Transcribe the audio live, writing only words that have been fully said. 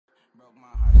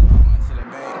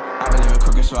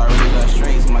Parker, so I really love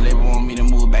straights. My label want me to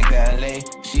move back to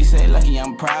LA. She say, lucky,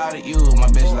 I'm proud of you. My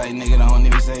bitch like, nigga, don't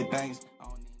even say thanks.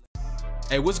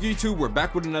 Hey, what's good YouTube? We're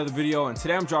back with another video, and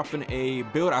today I'm dropping a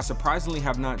build I surprisingly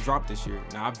have not dropped this year.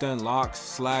 Now, I've done locks,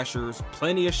 slashers,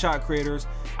 plenty of shot creators.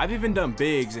 I've even done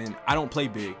bigs, and I don't play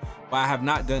big, but I have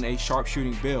not done a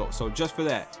sharpshooting build. So just for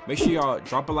that, make sure y'all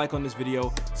drop a like on this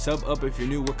video, sub up if you're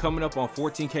new. We're coming up on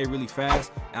 14K really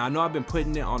fast, and I know I've been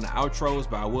putting it on the outros,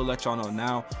 but I will let y'all know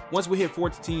now. Once we hit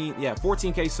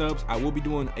 14K subs, I will be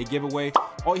doing a giveaway.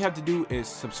 All you have to do is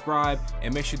subscribe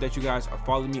and make sure that you guys are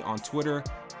following me on Twitter.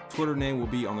 Twitter name will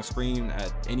be on the screen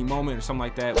at any moment or something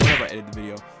like that whenever I edit the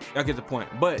video. Y'all get the point.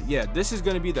 But yeah, this is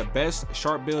going to be the best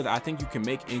sharp build I think you can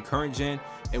make in current gen.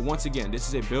 And once again, this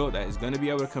is a build that is going to be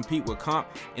able to compete with comp,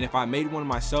 and if I made one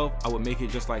myself, I would make it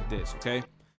just like this. Okay,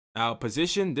 now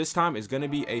position this time is going to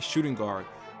be a shooting guard.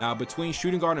 Now between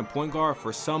shooting guard and point guard,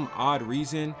 for some odd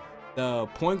reason, the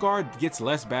point guard gets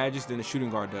less badges than the shooting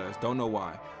guard does. Don't know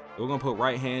why. We're gonna put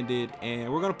right-handed, and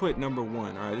we're gonna put number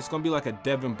 1. All right, it's gonna be like a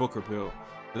Devin Booker build.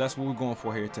 But that's what we're going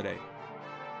for here today.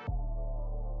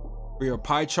 For your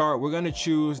pie chart, we're going to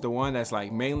choose the one that's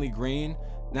like mainly green.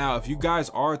 Now, if you guys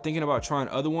are thinking about trying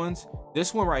other ones,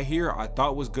 this one right here I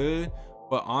thought was good,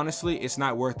 but honestly, it's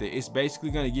not worth it. It's basically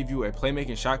going to give you a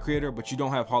playmaking shot creator, but you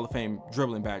don't have Hall of Fame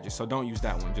dribbling badges, so don't use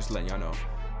that one. Just letting y'all know.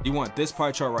 You want this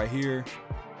pie chart right here.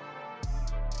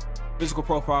 Physical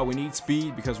profile, we need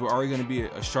speed because we're already going to be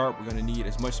a sharp. We're going to need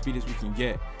as much speed as we can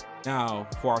get. Now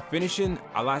for our finishing,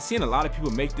 I've seen a lot of people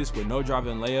make this with no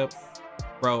driving layup.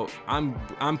 Bro,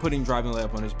 I'm putting driving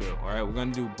layup on this build. All right, we're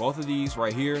gonna do both of these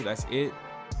right here. That's it.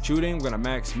 Shooting, we're gonna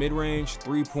max mid-range,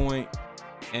 3-point,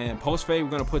 and post fade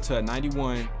we're gonna put to a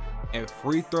 91, and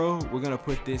free throw we're gonna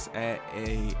put this at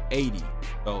a 80.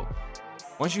 So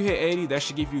once you hit 80, that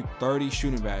should give you 30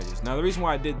 shooting badges. Now the reason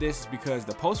why I did this is because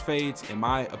the post fades, in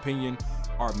my opinion,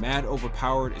 are mad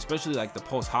overpowered, especially like the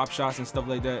post hop shots and stuff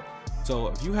like that. So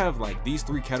if you have like these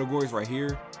 3 categories right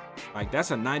here, like that's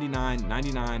a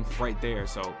 99 right there.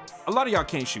 So a lot of y'all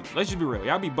can't shoot. Let's just be real,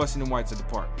 y'all be busting them whites at the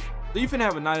park. So you finna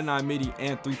have a 99 midi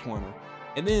and 3-pointer,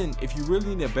 and then if you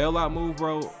really need a bailout move,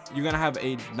 bro, you're gonna have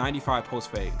a 95 post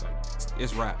fade. Like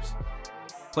it's wraps.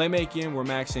 Playmaking, we're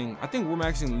maxing, I think we're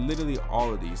maxing literally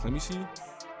all of these. Let me see.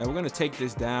 And we're gonna take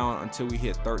this down until we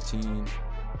hit 13.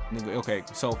 Okay,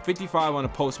 so 55 on the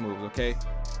post moves. Okay,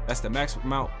 that's the max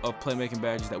amount of playmaking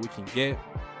badges that we can get.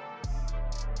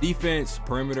 Defense,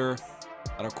 perimeter,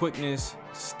 out of quickness,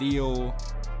 steal.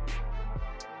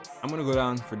 I'm gonna go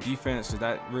down for defense because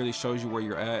that really shows you where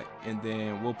you're at, and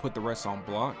then we'll put the rest on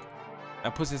block.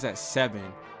 That puts us at 7.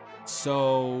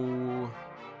 So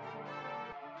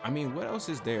I mean, what else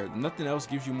is there? Nothing else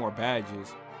gives you more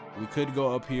badges. We could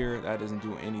go up here. That doesn't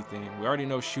do anything. We already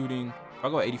know shooting. If I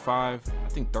go 85, I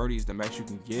think 30 is the max you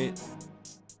can get.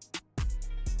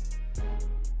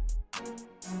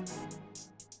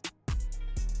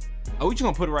 Oh, we just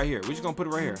gonna put it right here. We just gonna put it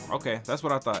right here. Okay, that's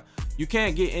what I thought. You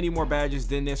can't get any more badges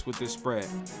than this with this spread.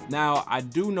 Now, I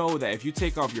do know that if you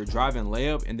take off your drive and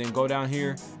layup and then go down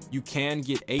here, you can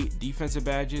get 8 defensive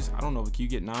badges. I don't know, can you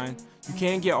get 9? You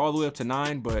can get all the way up to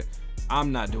 9, but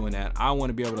I'm not doing that. I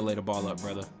want to be able to lay the ball up,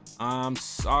 brother. I'm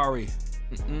sorry.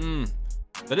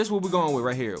 So this is what we're going with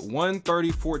right here. 1,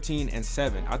 30, 14, and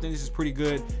 7. I think this is pretty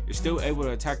good. You're still able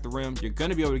to attack the rim. You're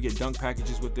going to be able to get dunk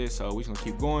packages with this, so we're just going to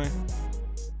keep going.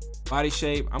 Body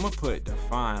shape, I'm going to put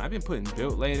define. I've been putting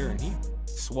built later, and he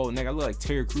swole neck. I look like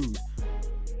Terry Crews.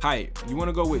 Height, you want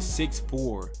to go with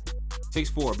 6'4".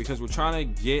 6'4", because we're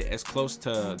trying to get as close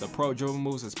to the pro dribble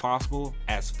moves as possible,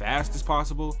 as fast as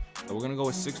possible. So we're going to go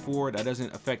with 6'4". That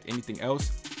doesn't affect anything else.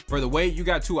 For the weight, you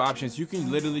got 2 options. You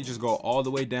can literally just go all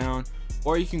the way down,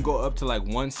 or you can go up to like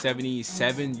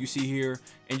 177 you see here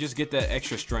and just get that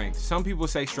extra strength. Some people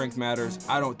say strength matters.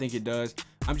 I don't think it does.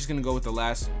 I'm just gonna go with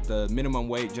the minimum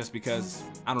weight, just because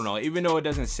I don't know, even though it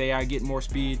doesn't say I get more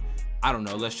speed, I don't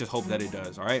know, let's just hope that it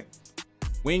does. All right,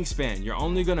 wingspan, you're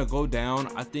only gonna go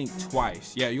down, I think,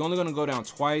 twice. Yeah, you're only gonna go down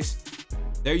twice.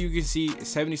 There you can see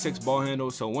 76 ball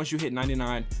handles. So once you hit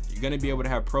 99, you're gonna be able to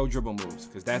have pro dribble moves,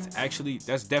 because that's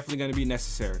definitely gonna be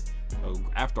necessary. So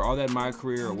after all that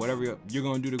MYCAREER or whatever you're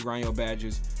gonna do to grind your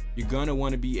badges, you're gonna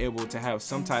want to be able to have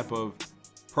some type of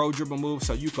pro dribble move,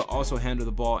 so you could also handle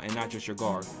the ball and not just your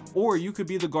guard. Or you could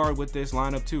be the guard with this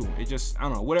lineup too. It just, I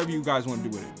don't know, whatever you guys want to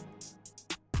do with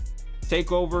it.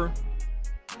 Takeover,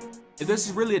 this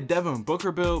is really a Devin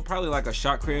Booker build, probably like a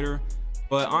shot creator.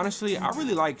 But honestly, I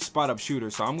really like spot up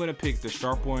shooters, so I'm gonna pick the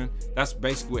sharp one. That's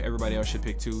basically what everybody else should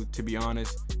pick too, to be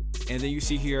honest. And then you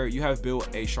see here, you have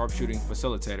built a sharpshooting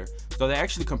facilitator. So they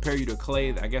actually compare you to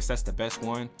Clay. I guess that's the best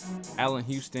one. Allen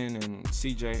Houston and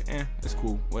CJ, it's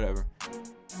cool, whatever.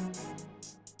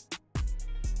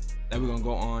 Then we're gonna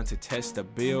go on to test the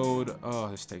build. Oh,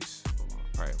 this takes so long.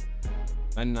 All right,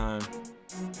 99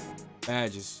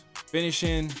 badges.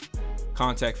 Finishing,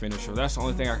 contact finisher. That's the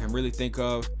only thing I can really think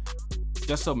of.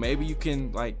 Just so maybe you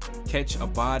can like catch a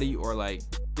body or like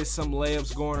get some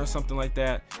layups going or something like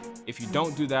that. If you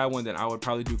don't do that one, then I would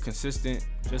probably do consistent,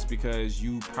 just because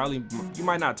you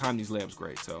might not time these layups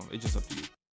great. So it's just up to you.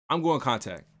 I'm going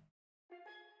contact.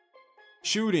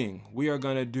 Shooting, we are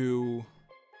gonna do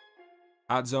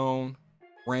hot zone,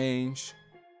 range,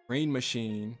 green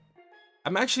machine.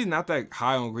 I'm actually not that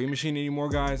high on green machine anymore,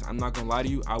 guys. I'm not gonna lie to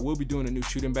you. I will be doing a new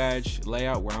shooting badge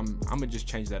layout where I'm gonna just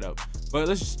change that up. But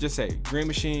let's just say green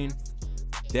machine,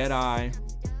 dead eye,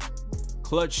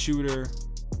 clutch shooter.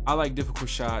 I like difficult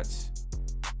shots.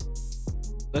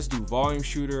 Let's do volume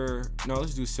shooter. No,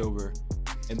 let's do silver.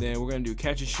 And then we're gonna do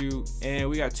catch and shoot. And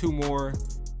we got 2 more.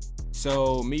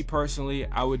 So me personally,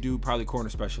 I would do probably corner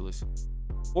specialist.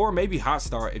 Or maybe hot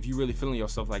start if you really feeling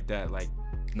yourself like that. Like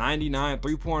 99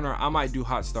 3-pointer, I might do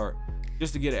hot start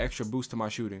just to get an extra boost to my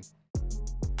shooting.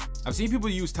 I've seen people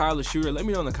use tireless shooter. Let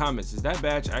me know in the comments, does that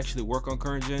badge actually work on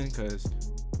current gen? Because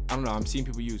I don't know, I'm seeing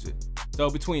people use it. So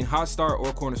between hot start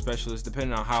or corner specialist,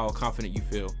 depending on how confident you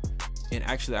feel. And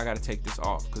actually I gotta take this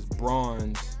off because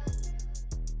bronze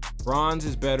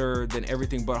is better than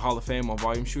everything but Hall of Fame on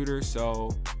volume shooter.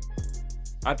 So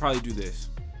I'd probably do this.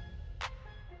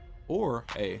 Or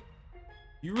hey,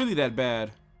 you really that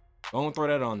bad, don't throw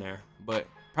that on there, but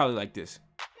probably like this.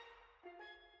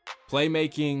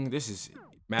 Playmaking, this is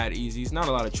mad easy. It's not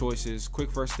a lot of choices.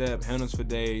 Quick first step, handles for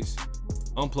days,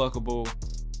 unpluckable,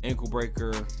 ankle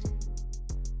breaker,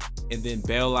 and then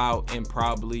bailout and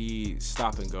probably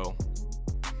stop and go.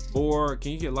 Or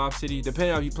can you get Lob City?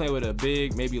 Depending on if you play with a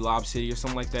big, maybe Lob City or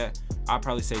something like that, I'd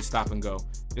probably say stop and go.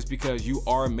 Just because you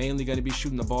are mainly gonna be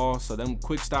shooting the ball, so them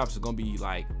quick stops are gonna be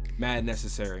like mad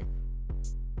necessary.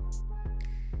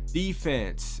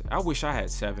 Defense, I wish I had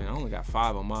 7. I only got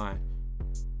 5 on mine.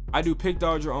 I do pick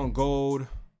dodger on gold.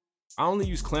 I only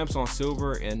use clamps on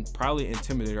silver and probably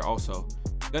intimidator also.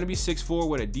 Gonna be 6'4"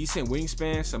 with a decent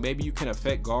wingspan, so maybe you can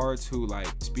affect guards who like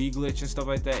speed glitch and stuff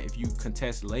like that if you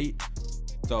contest late.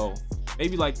 So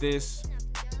maybe like this,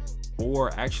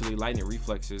 or actually lightning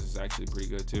reflexes is actually pretty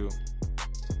good too.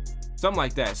 Something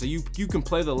like that. So you can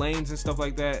play the lanes and stuff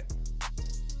like that.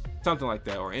 Something like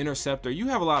that, or interceptor. You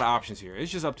have a lot of options here.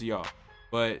 It's just up to y'all.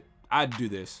 But I'd do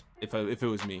this if it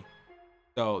was me.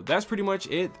 So that's pretty much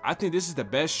it. I think this is the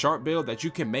best sharp build that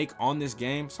you can make on this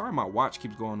game. Sorry, my watch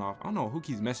keeps going off. I don't know who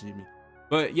keeps messaging me.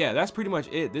 But yeah, that's pretty much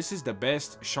it. This is the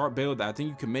best sharp build that I think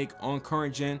you can make on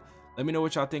current gen. Let me know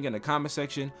what y'all think in the comment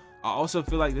section. I also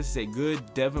feel like this is a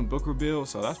good Devin Booker build,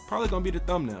 so that's probably gonna be the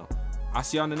thumbnail. I'll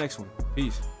see y'all in the next one.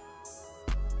 Peace.